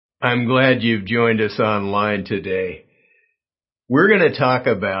I'm glad you've joined us online today. We're going to talk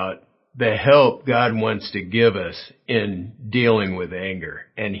about the help God wants to give us in dealing with anger,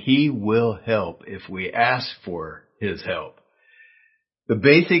 and He will help if we ask for His help. The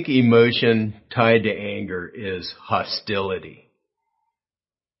basic emotion tied to anger is hostility.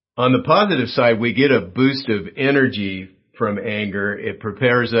 On the positive side, we get a boost of energy from anger. It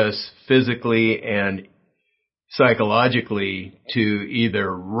prepares us physically and psychologically to either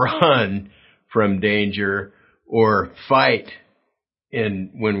run from danger or fight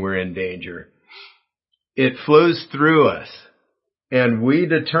when we're in danger. It flows through us, and we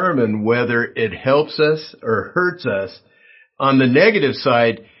determine whether it helps us or hurts us. On the negative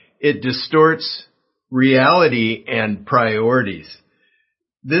side, it distorts reality and priorities.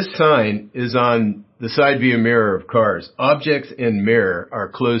 This sign is on the side view mirror of cars. Objects in mirror are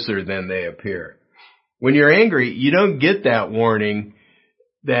closer than they appear. When you're angry, you don't get that warning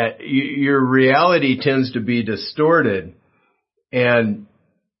that your reality tends to be distorted, and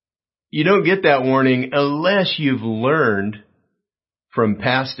you don't get that warning unless you've learned from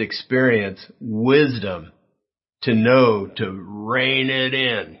past experience wisdom to know to rein it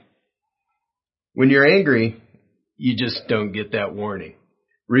in. When you're angry, you just don't get that warning.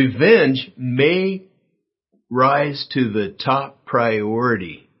 Revenge may rise to the top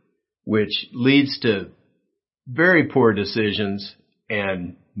priority, which leads to very poor decisions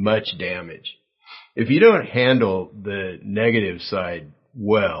and much damage. If you don't handle the negative side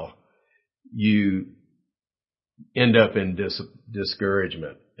well, you end up in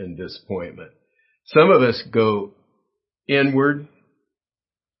discouragement and disappointment. Some of us go inward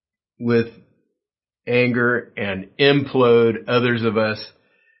with anger and implode. Others of us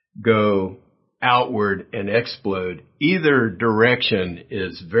go outward and explode. Either direction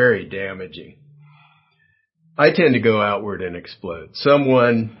is very damaging. I tend to go outward and explode.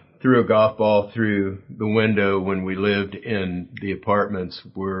 Someone threw a golf ball through the window when we lived in the apartments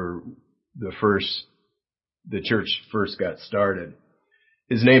where the church first got started.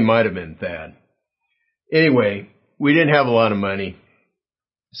 His name might have been Thad. Anyway, we didn't have a lot of money,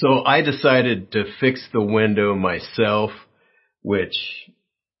 so I decided to fix the window myself, which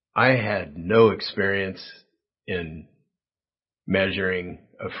I had no experience in measuring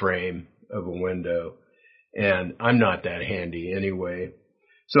a frame of a window, and I'm not that handy anyway.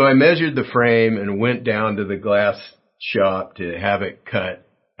 So I measured the frame and went down to the glass shop to have it cut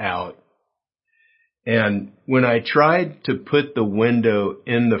out. And when I tried to put the window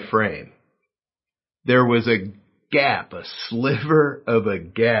in the frame, there was a gap, a sliver of a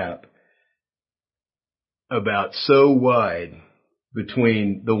gap about so wide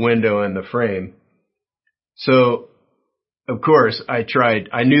between the window and the frame. So, of course, I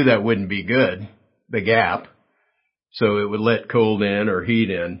knew that wouldn't be good, the gap, so it would let cold in or heat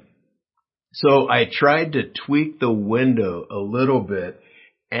in. So I tried to tweak the window a little bit,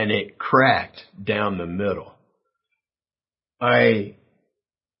 and it cracked down the middle. I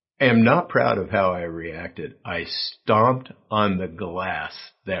am not proud of how I reacted. I stomped on the glass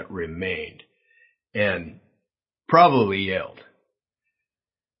that remained and probably yelled.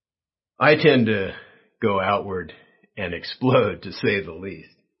 I tend to go outward and explode, to say the least.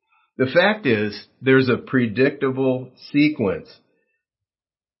 The fact is, there's a predictable sequence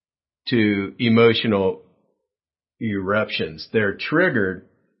to emotional eruptions. They're triggered,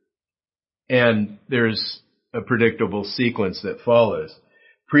 and there's a predictable sequence that follows.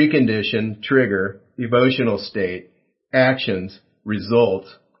 Precondition, trigger, emotional state, actions, results,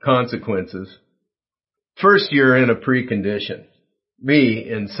 consequences. First, you're in a precondition.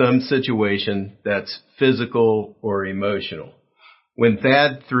 In some situation that's physical or emotional. When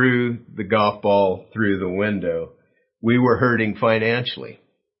Thad threw the golf ball through the window, we were hurting financially,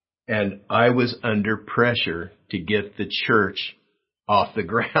 and I was under pressure to get the church off the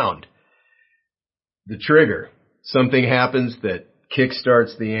ground. The trigger, something happens that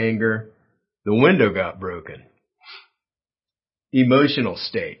kickstarts the anger. The window got broken. Emotional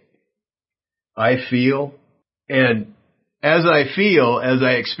state. I feel, and as I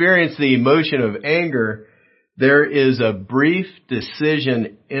experience the emotion of anger, there is a brief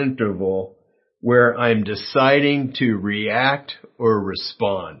decision interval where I'm deciding to react or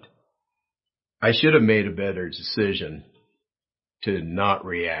respond. I should have made a better decision to not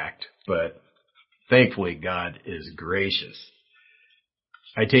react, but thankfully God is gracious.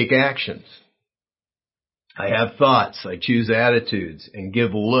 I take actions. I have thoughts. I choose attitudes and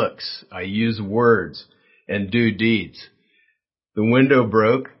give looks. I use words and do deeds. The window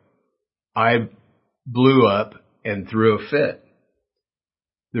broke. I blew up and threw a fit.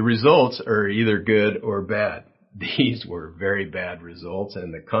 The results are either good or bad. these were very bad results,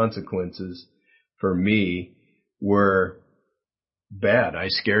 and the consequences for me were bad. I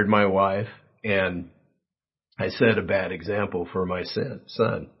scared my wife, and I set a bad example for my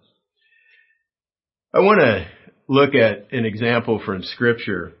son. I want to look at an example from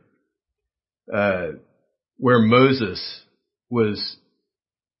Scripture where Moses was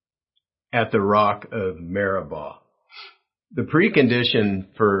at the rock of Meribah. The precondition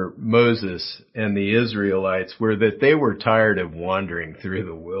for Moses and the Israelites were that they were tired of wandering through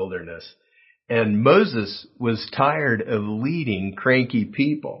the wilderness. And Moses was tired of leading cranky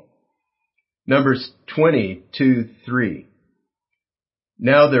people. Numbers 20:2-3.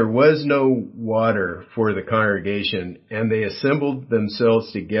 Now there was no water for the congregation, and they assembled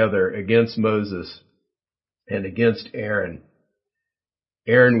themselves together against Moses and against Aaron.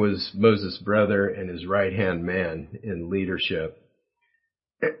 Aaron was Moses' brother and his right-hand man in leadership.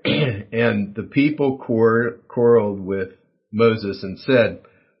 And the people quarreled with Moses and said,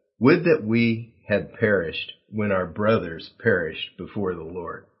 "Would that we had perished when our brothers perished before the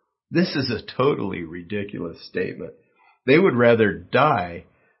Lord." This is a totally ridiculous statement. They would rather die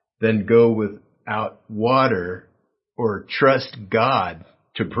than go without water or trust God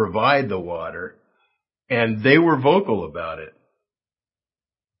to provide the water, and they were vocal about it.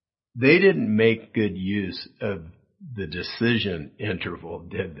 They didn't make good use of the decision interval,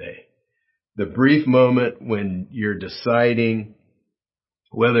 did they? The brief moment when you're deciding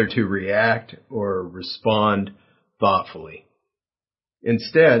whether to react or respond thoughtfully.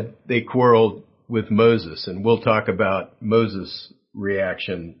 Instead, they quarreled with Moses, and we'll talk about Moses'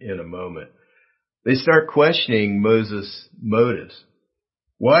 reaction in a moment. They start questioning Moses' motives.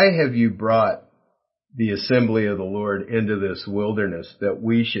 Why have you brought the assembly of the Lord into this wilderness that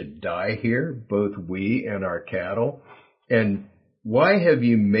we should die here, both we and our cattle? And why have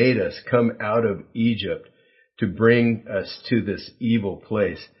you made us come out of Egypt to bring us to this evil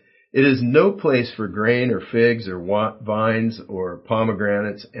place? It is no place for grain or figs or vines or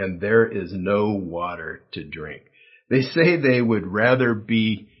pomegranates, and there is no water to drink. They say they would rather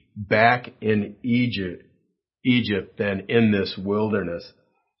be back in Egypt than in this wilderness.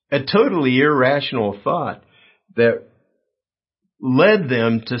 A totally irrational thought that led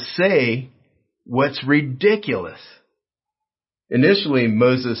them to say what's ridiculous. Initially,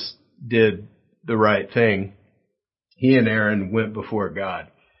 Moses did the right thing. He and Aaron went before God.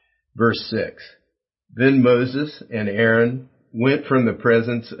 Verse 6, Then Moses and Aaron went from the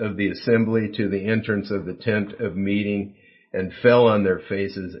presence of the assembly to the entrance of the tent of meeting and fell on their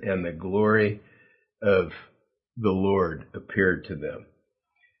faces, and the glory of the Lord appeared to them.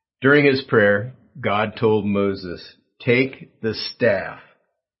 During his prayer, God told Moses, "Take the staff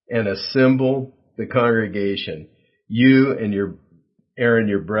and assemble the congregation, you and Aaron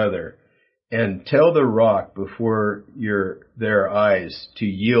your brother, and tell the rock before their eyes to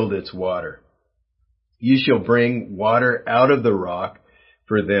yield its water. You shall bring water out of the rock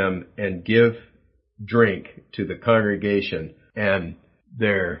for them and give drink to the congregation and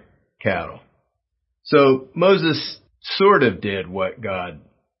their cattle." So Moses sort of did what God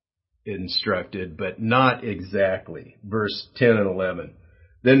instructed, but not exactly. Verse 10 and 11.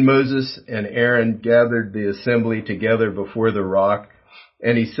 Then Moses and Aaron gathered the assembly together before the rock,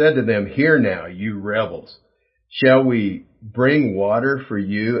 and he said to them, "Hear now, you rebels. Shall we bring water for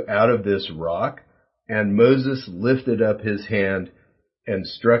you out of this rock?" And Moses lifted up his hand and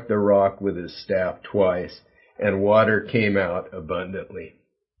struck the rock with his staff twice, and water came out abundantly.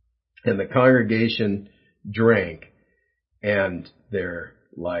 And the congregation drank, and their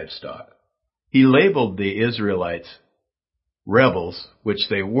livestock. He labeled the Israelites rebels, which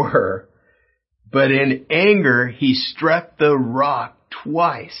they were, but in anger, he struck the rock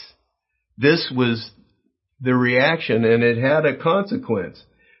twice. This was the reaction, and it had a consequence.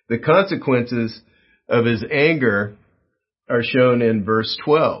 The consequences of his anger are shown in verse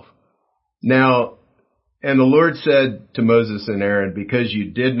 12. Now, and the Lord said to Moses and Aaron, "Because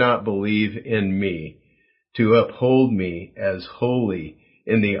you did not believe in me to uphold me as holy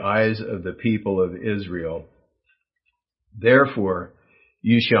in the eyes of the people of Israel, therefore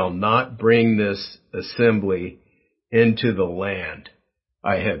you shall not bring this assembly into the land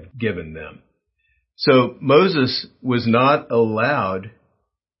I have given them." So Moses was not allowed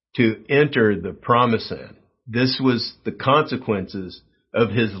to enter the promised land. This was the consequences of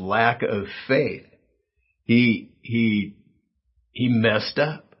his lack of faith. He messed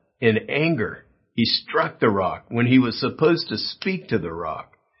up in anger. He struck the rock when he was supposed to speak to the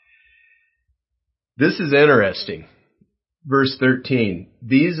rock. This is interesting. Verse 13,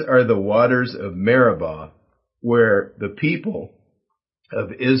 "These are the waters of Meribah, where the people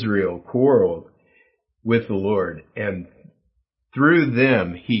of Israel quarreled, with the Lord, and through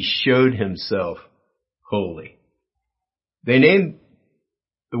them he showed himself holy. They named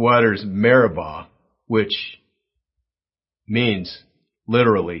the waters Meribah, which means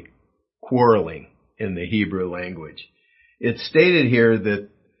literally quarreling in the Hebrew language. It's stated here that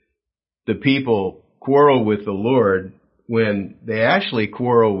the people quarrel with the Lord when they actually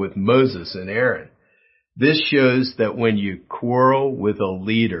quarrel with Moses and Aaron. This shows that when you quarrel with a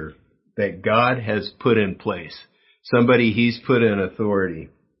leader that God has put in place, somebody he's put in authority,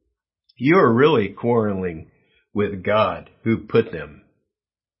 you are really quarreling with God who put them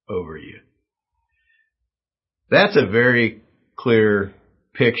over you. That's a very clear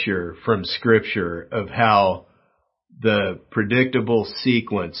picture from Scripture of how the predictable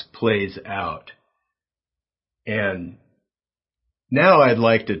sequence plays out. And now I'd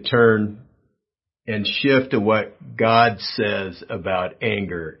like to turn and shift to what God says about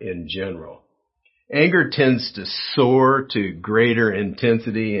anger in general. Anger tends to soar to greater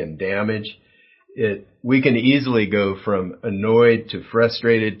intensity and damage. We can easily go from annoyed to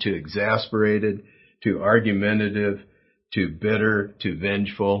frustrated to exasperated to argumentative to bitter to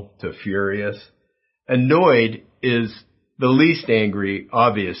vengeful to furious. Annoyed is the least angry,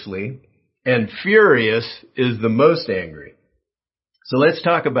 obviously, and furious is the most angry. So let's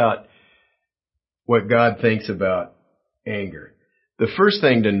talk about what God thinks about anger. The first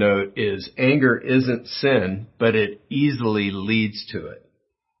thing to note is anger isn't sin, but it easily leads to it.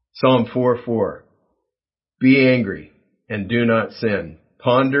 Psalm 4:4. Be angry and do not sin.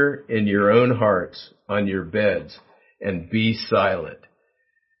 Ponder in your own hearts on your beds and be silent.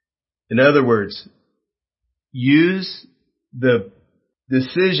 In other words, use the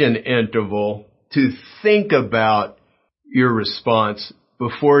decision interval to think about your response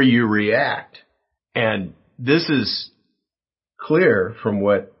before you react. And this is clear from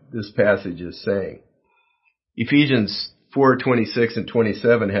what this passage is saying. Ephesians 4:26 and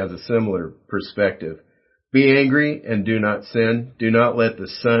 27 has a similar perspective. Be angry and do not sin. Do not let the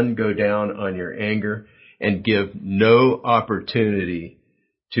sun go down on your anger, and give no opportunity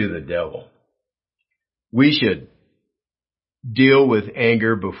to the devil. We should deal with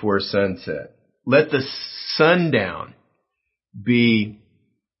anger before sunset. Let the sundown be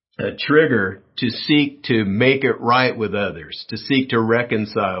a trigger to seek to make it right with others, to seek to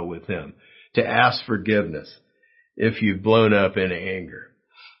reconcile with them, to ask forgiveness if you've blown up in anger.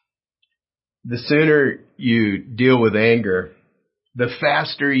 The sooner you deal with anger, the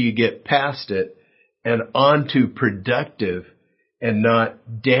faster you get past it and onto productive and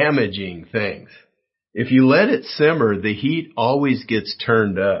not damaging things. If you let it simmer, the heat always gets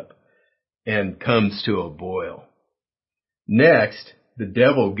turned up and comes to a boil. Next, the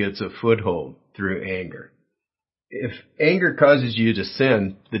devil gets a foothold through anger. If anger causes you to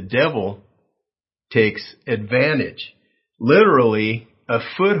sin, the devil takes advantage. Literally, a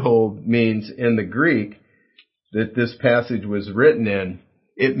foothold means in the Greek that this passage was written in,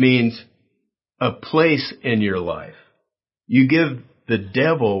 it means a place in your life. You give the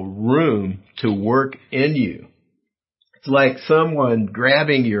devil room to work in you. It's like someone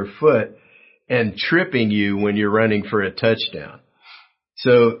grabbing your foot and tripping you when you're running for a touchdown.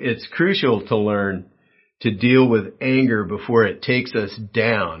 So it's crucial to learn to deal with anger before it takes us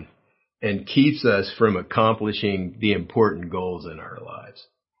down and keeps us from accomplishing the important goals in our lives.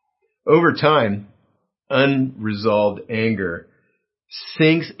 Over time, unresolved anger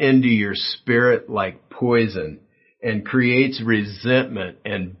sinks into your spirit like poison and creates resentment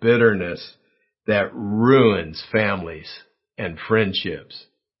and bitterness that ruins families and friendships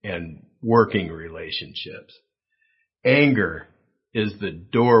and working relationships. Anger is the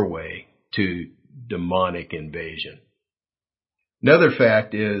doorway to demonic invasion. Another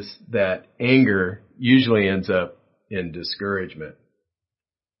fact is that anger usually ends up in discouragement.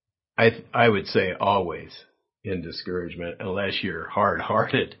 I would say always in discouragement, unless you're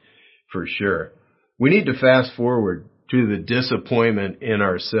hard-hearted, for sure. We need to fast forward to the disappointment in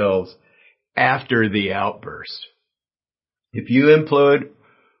ourselves after the outburst. If you implode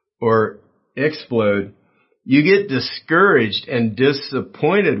or explode, you get discouraged and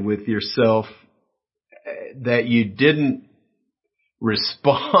disappointed with yourself that you didn't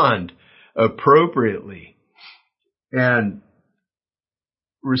respond appropriately. And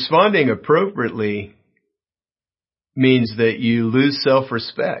responding appropriately means that you lose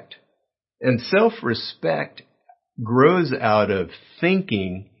self-respect. And self-respect grows out of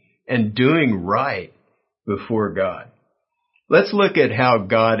thinking and doing right before God. Let's look at how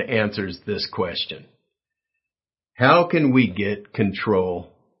God answers this question. How can we get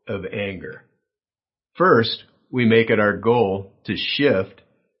control of anger? First, we make it our goal to shift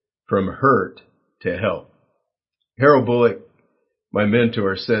from hurt to help. Harold Bullock, my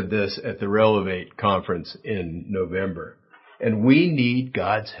mentor, said this at the Relevate conference in November. And we need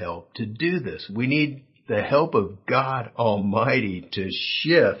God's help to do this. We need the help of God Almighty to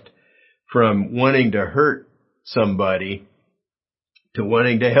shift from wanting to hurt somebody to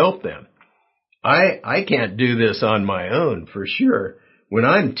wanting to help them. I can't do this on my own for sure. When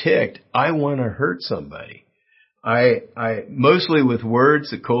I'm ticked, I want to hurt somebody. I mostly with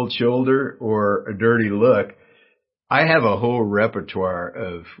words, a cold shoulder or a dirty look. I have a whole repertoire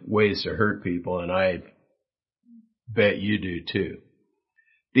of ways to hurt people, and I bet you do too.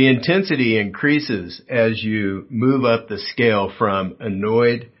 The intensity increases as you move up the scale from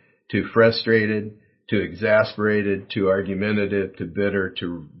annoyed to frustrated to exasperated to argumentative to bitter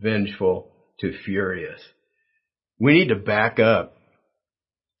to vengeful to furious. We need to back up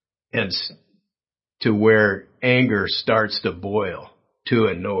and to where anger starts to boil to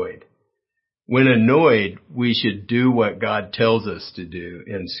annoyed. When annoyed, we should do what God tells us to do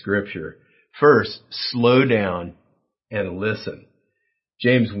in Scripture. First, slow down and listen.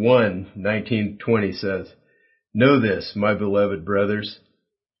 James 1:19-20 says, "Know this, my beloved brothers.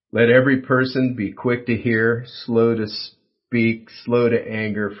 Let every person be quick to hear, slow to speak, slow to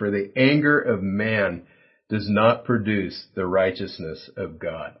anger, for the anger of man does not produce the righteousness of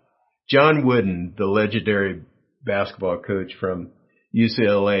God." John Wooden, the legendary basketball coach from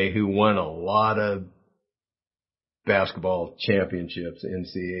UCLA who won a lot of basketball championships,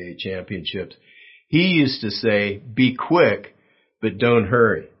 NCAA championships, he used to say, "Be quick, but don't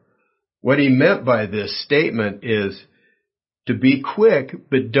hurry." What he meant by this statement is to be quick,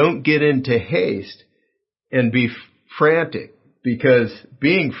 but don't get into haste and be frantic, because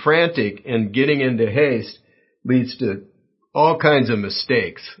being frantic and getting into haste leads to all kinds of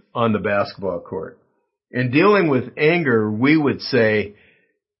mistakes on the basketball court. In dealing with anger, we would say,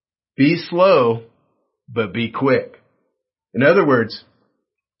 be slow, but be quick. In other words,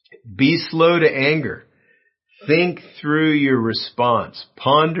 be slow to anger. Think through your response.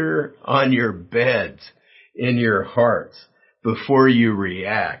 Ponder on your beds in your hearts before you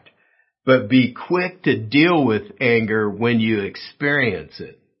react. But be quick to deal with anger when you experience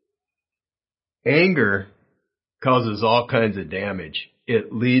it. Anger causes all kinds of damage.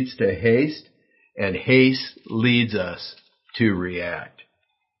 It leads to haste, and haste leads us to react.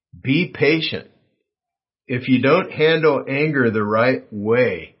 Be patient. If you don't handle anger the right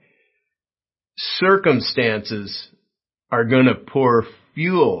way, circumstances are going to pour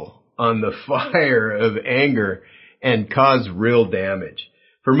fuel on the fire of anger and cause real damage.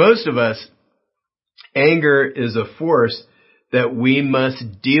 For most of us, anger is a force that we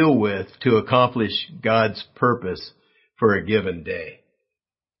must deal with to accomplish God's purpose for a given day.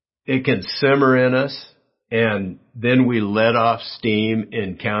 It can simmer in us, and then we let off steam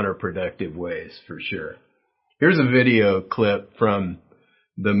in counterproductive ways, for sure. Here's a video clip from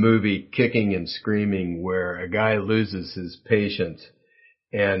the movie Kicking and Screaming, where a guy loses his patience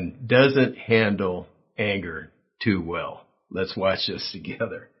and doesn't handle anger too well. Let's watch this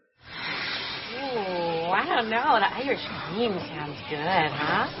together. Ooh, I don't know. The Irish cream sounds good,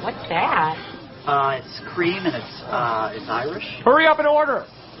 huh? What's that? It's cream and it's Irish. Hurry up and order.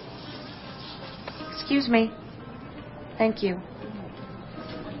 Excuse me. Thank you.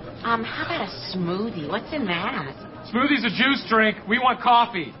 How about a smoothie? What's in that? Smoothie's a juice drink. We want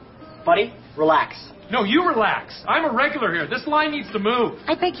coffee. Buddy, relax. No, you relax. I'm a regular here. This line needs to move.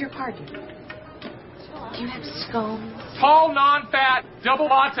 I beg your pardon. Do you have scones? Tall, non-fat, double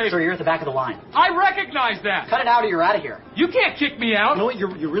latte. Sir, you're at the back of the line. I recognize that. Cut it out or you're out of here. You can't kick me out. You know what?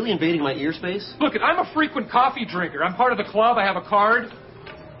 You're really invading my ear space. Look, I'm a frequent coffee drinker. I'm part of the club. I have a card.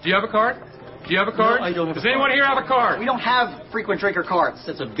 Do you have a card? Do you have a card? No, I don't have Does a anyone card. here have a card? We don't have frequent drinker cards.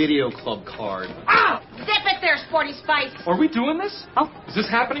 That's a video club card. Ah! Zip it there, Sporty Spice. Are we doing this? Oh. Is this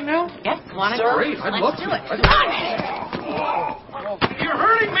happening now? Yep. Want to Sir, go? Great. I'd Let's love do to. it. You're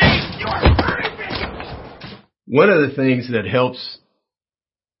hurting me! You're hurting me! One of the things that helps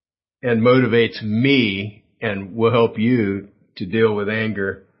and motivates me and will help you to deal with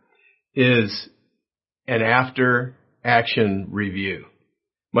anger is an after-action review.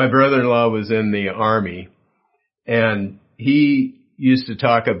 My brother-in-law was in the Army, and he used to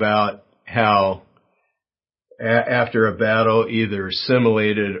talk about how after a battle, either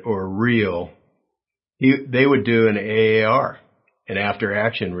simulated or real, they would do an AAR, an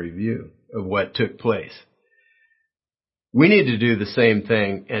after-action review of what took place. We need to do the same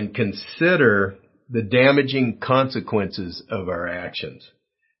thing and consider the damaging consequences of our actions.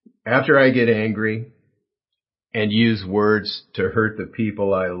 After I get angry and use words to hurt the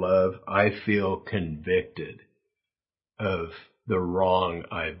people I love, I feel convicted of the wrong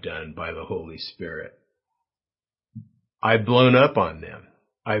I've done by the Holy Spirit. I've blown up on them.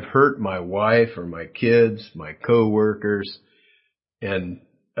 I've hurt my wife or my kids, my coworkers, and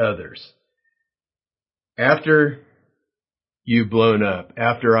others. After you've blown up,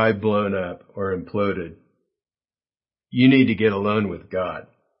 after I've blown up or imploded, you need to get alone with God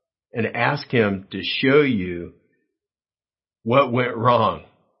and ask Him to show you what went wrong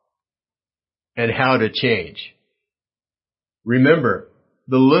and how to change. Remember,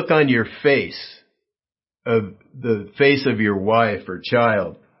 the look on your face, of the face of your wife or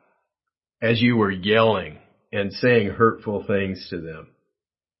child, as you were yelling and saying hurtful things to them.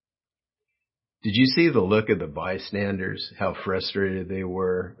 Did you see the look of the bystanders, how frustrated they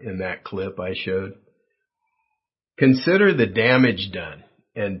were in that clip I showed? Consider the damage done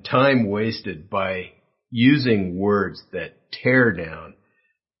and time wasted by using words that tear down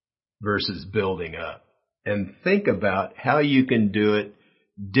versus building up. And think about how you can do it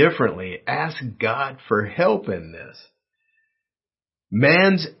differently. Ask God for help in this.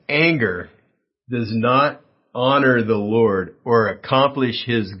 Man's anger does not honor the Lord or accomplish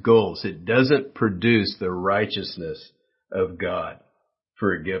His goals. It doesn't produce the righteousness of God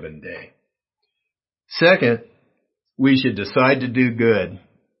for a given day. Second, we should decide to do good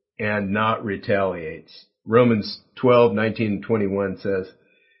and not retaliate. Romans 12:19-21 says,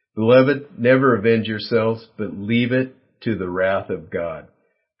 "Beloved, never avenge yourselves, but leave it to the wrath of God.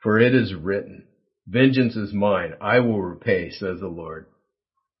 For it is written, 'Vengeance is mine, I will repay,' says the Lord.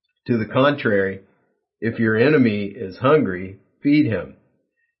 To the contrary, if your enemy is hungry, feed him.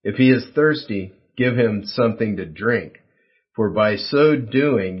 If he is thirsty, give him something to drink. For by so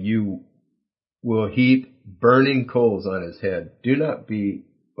doing, you will heap burning coals on his head. Do not be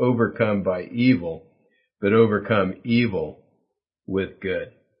overcome by evil, but overcome evil with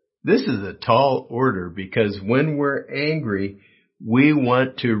good." This is a tall order because when we're angry, we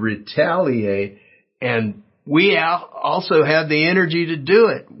want to retaliate, and we also have the energy to do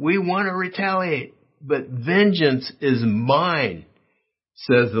it. We want to retaliate, but vengeance is mine,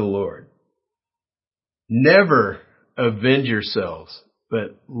 says the Lord. Never avenge yourselves,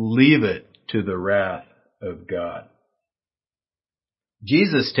 but leave it to the wrath of God.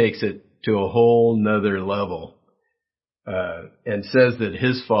 Jesus takes it to a whole nother level and says that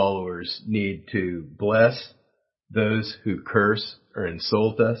His followers need to bless those who curse or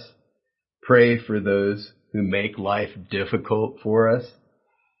insult us, pray for those who make life difficult for us,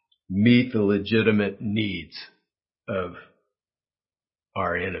 meet the legitimate needs of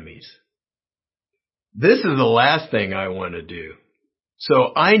our enemies. This is the last thing I want to do.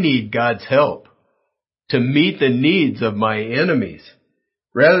 So I need God's help to meet the needs of my enemies.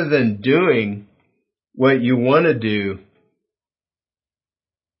 Rather than doing what you want to do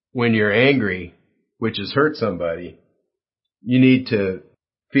when you're angry, which is hurt somebody, you need to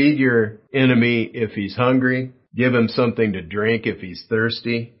feed your enemy if he's hungry, give him something to drink if he's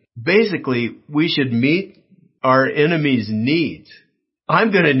thirsty. Basically, we should meet our enemy's needs.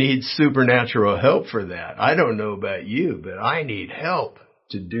 I'm going to need supernatural help for that. I don't know about you, but I need help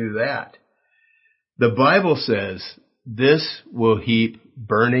to do that. The Bible says this will heap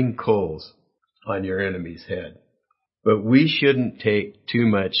burning coals on your enemy's head. But we shouldn't take too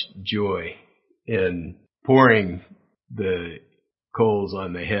much joy in pouring the coals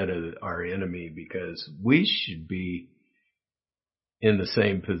on the head of our enemy, because we should be in the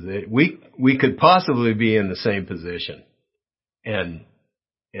same position. We could possibly be in the same position and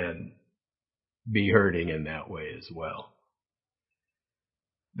be hurting in that way as well.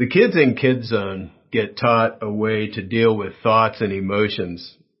 The kids in Kids Zone get taught a way to deal with thoughts and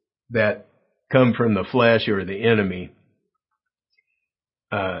emotions that come from the flesh or the enemy.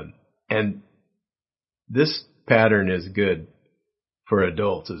 And this pattern is good for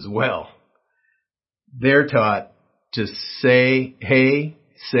adults as well. They're taught to say, hey,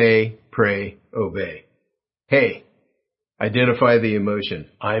 say, pray, obey. Hey, identify the emotion.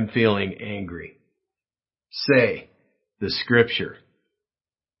 I'm feeling angry. Say the scripture.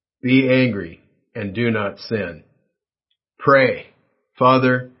 Be angry and do not sin. Pray,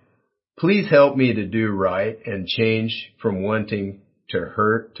 Father, please help me to do right and change from wanting to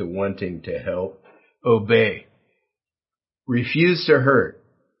hurt to wanting to help. Obey. Refuse to hurt,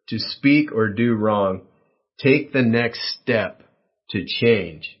 to speak or do wrong. Take the next step to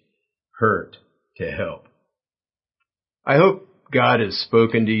change. Hurt to help. I hope God has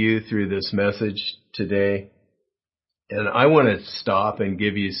spoken to you through this message today. And I want to stop and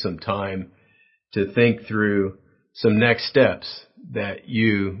give you some time to think through some next steps that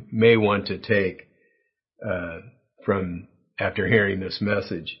you may want to take from after hearing this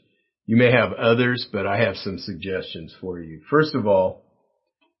message. You may have others, but I have some suggestions for you. First of all,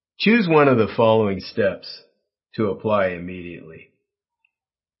 choose one of the following steps to apply immediately.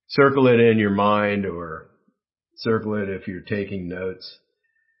 Circle it in your mind or circle it if you're taking notes.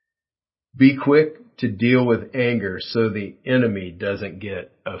 Be quick to deal with anger so the enemy doesn't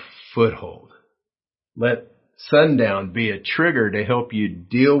get a foothold. Let sundown be a trigger to help you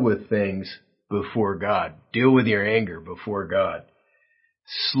deal with things before God. Deal with your anger before God.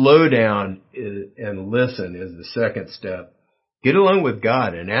 Slow down and listen is the second step. Get along with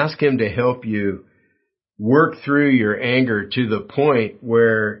God and ask Him to help you work through your anger to the point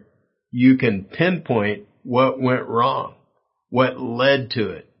where you can pinpoint what went wrong, what led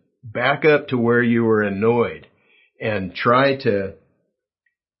to it. Back up to where you were annoyed and try to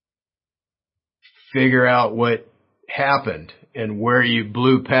figure out what happened and where you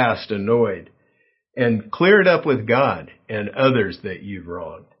blew past annoyed, and clear it up with God and others that you've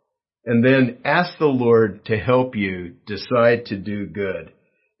wronged. And then ask the Lord to help you decide to do good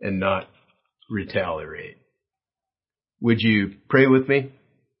and not retaliate. Would you pray with me?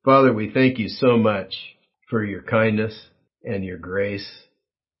 Father, we thank you so much for your kindness and your grace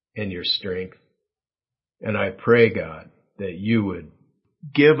and your strength. And I pray, God, that you would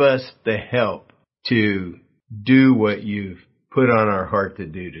give us the help to do what you've put on our heart to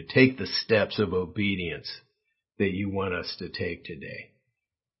do, to take the steps of obedience that you want us to take today.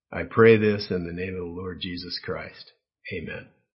 I pray this in the name of the Lord Jesus Christ. Amen.